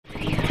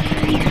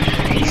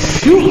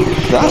Phew,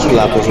 that's a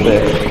lap over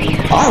there.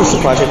 I was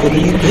surprised I couldn't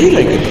even play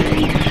like it.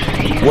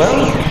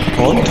 Well,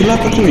 on to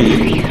lap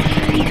 3.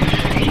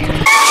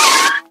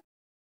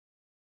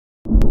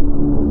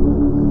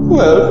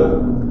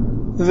 Well,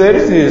 there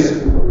it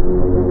is.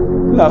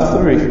 Lap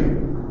 3.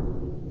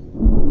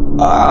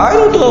 I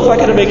don't know if I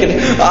can make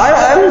it.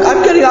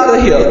 I'm getting out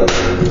of here.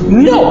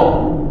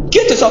 No!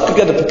 Get yourself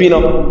together,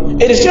 Peppino.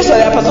 It is just a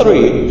lap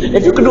 3.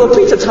 If you can do a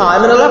pizza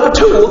time in a lap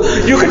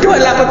 2, you can do a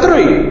lap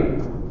 3.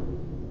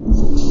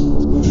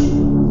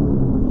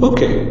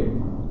 Okay.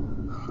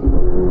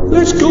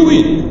 Let's go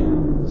in.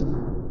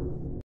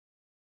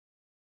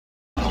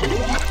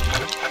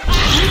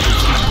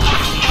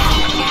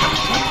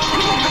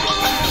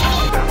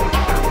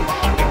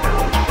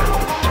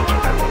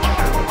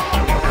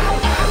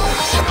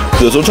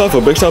 There's no time for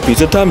breaks now,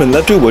 pizza time, and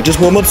lap 2 we're just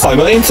warm up. I'm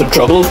in some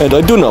trouble, and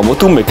I do not want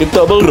to make it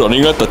double.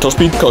 Running at the top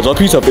speed, cause a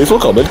piece of face will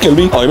come and kill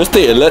me. I must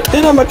stay alert,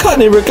 and I'm a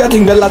canny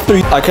regretting the lap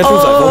 3. I can't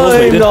choose, I've almost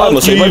made it. I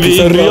must save my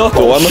pizzeria,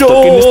 though I'm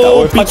stuck in this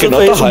tower. I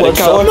cannot hide a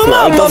cower.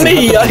 Mamma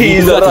mia,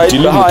 he's right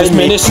behind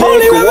me.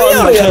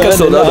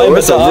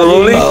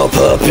 Oh,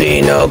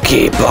 Peppino,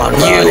 keep on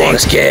running. You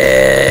escape.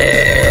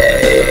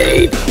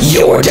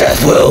 Your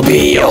death will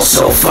be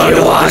also fun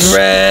to watch.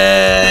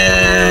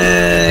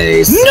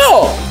 Race.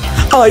 No!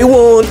 I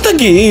won't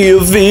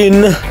give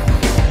in,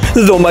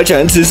 though my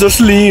chances are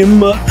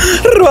slim.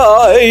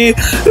 Right,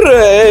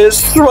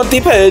 restaurant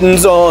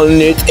depends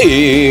on it.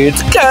 It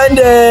can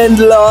end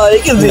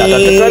like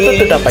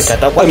this.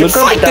 I must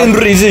fight and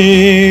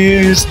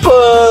resist,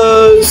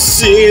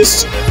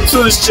 persist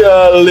to this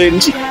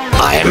challenge.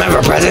 I am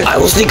ever present. I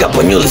will sneak up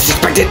when you least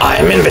expect it. I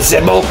am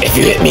invincible. If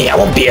you hit me, I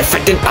won't be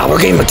affected. Our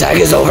game of tag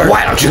is over.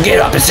 Why don't you get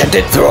up and accept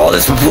it? Through all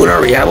this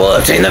buffoonery, I will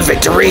obtain the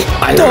victory.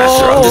 I'm the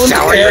master of this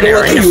tower. You're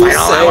nearing the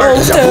final hour.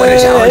 Cause when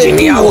it's challenging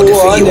me, I will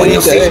defeat you when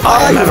you see.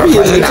 I am ever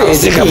present. I will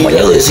sneak up when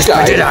you least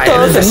expect it. I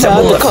am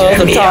invincible. If you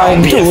hit me, I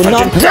won't be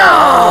affected.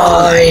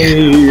 Die!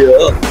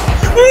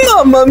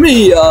 Mamma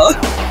mia!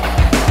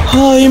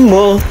 I'm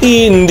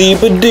in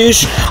deep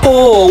dish.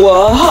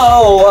 Oh,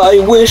 how I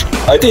wish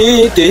I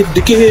did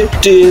get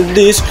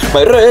this.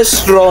 My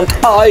restaurant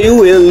I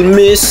will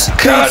miss.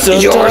 Cut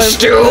your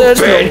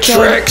stupid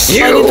tricks.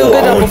 You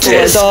won't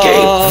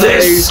escape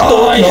this.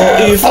 I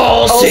have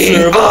all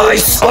seen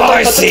ice.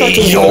 I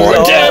see your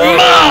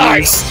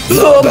demise.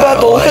 The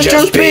battle has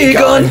just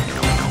begun,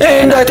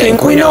 and I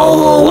think we know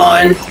who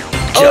won.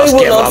 Just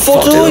give up,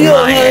 fall to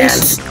your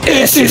hands.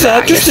 It seems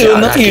like you're still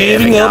not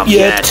giving up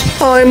yet.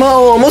 I'm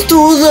almost to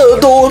the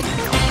door.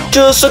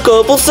 Just a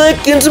couple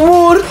seconds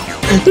more.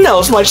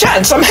 Now's my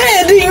chance, I'm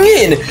heading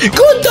in.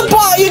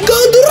 Goodbye,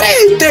 good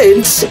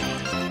riddance.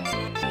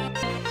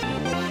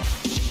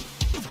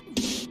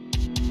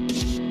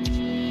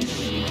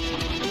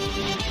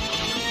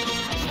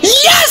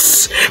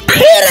 Yes!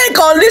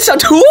 Lyrical Lisa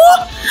 2?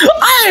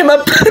 I'm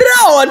a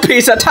pro at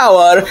Pizza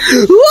Tower.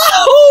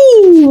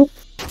 Woohoo!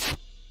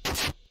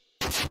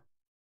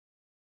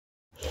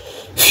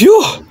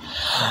 Phew!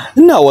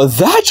 Now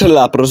that's a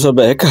lap,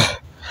 Rebecca.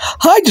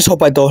 I just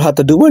hope I don't have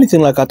to do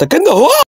anything like that again.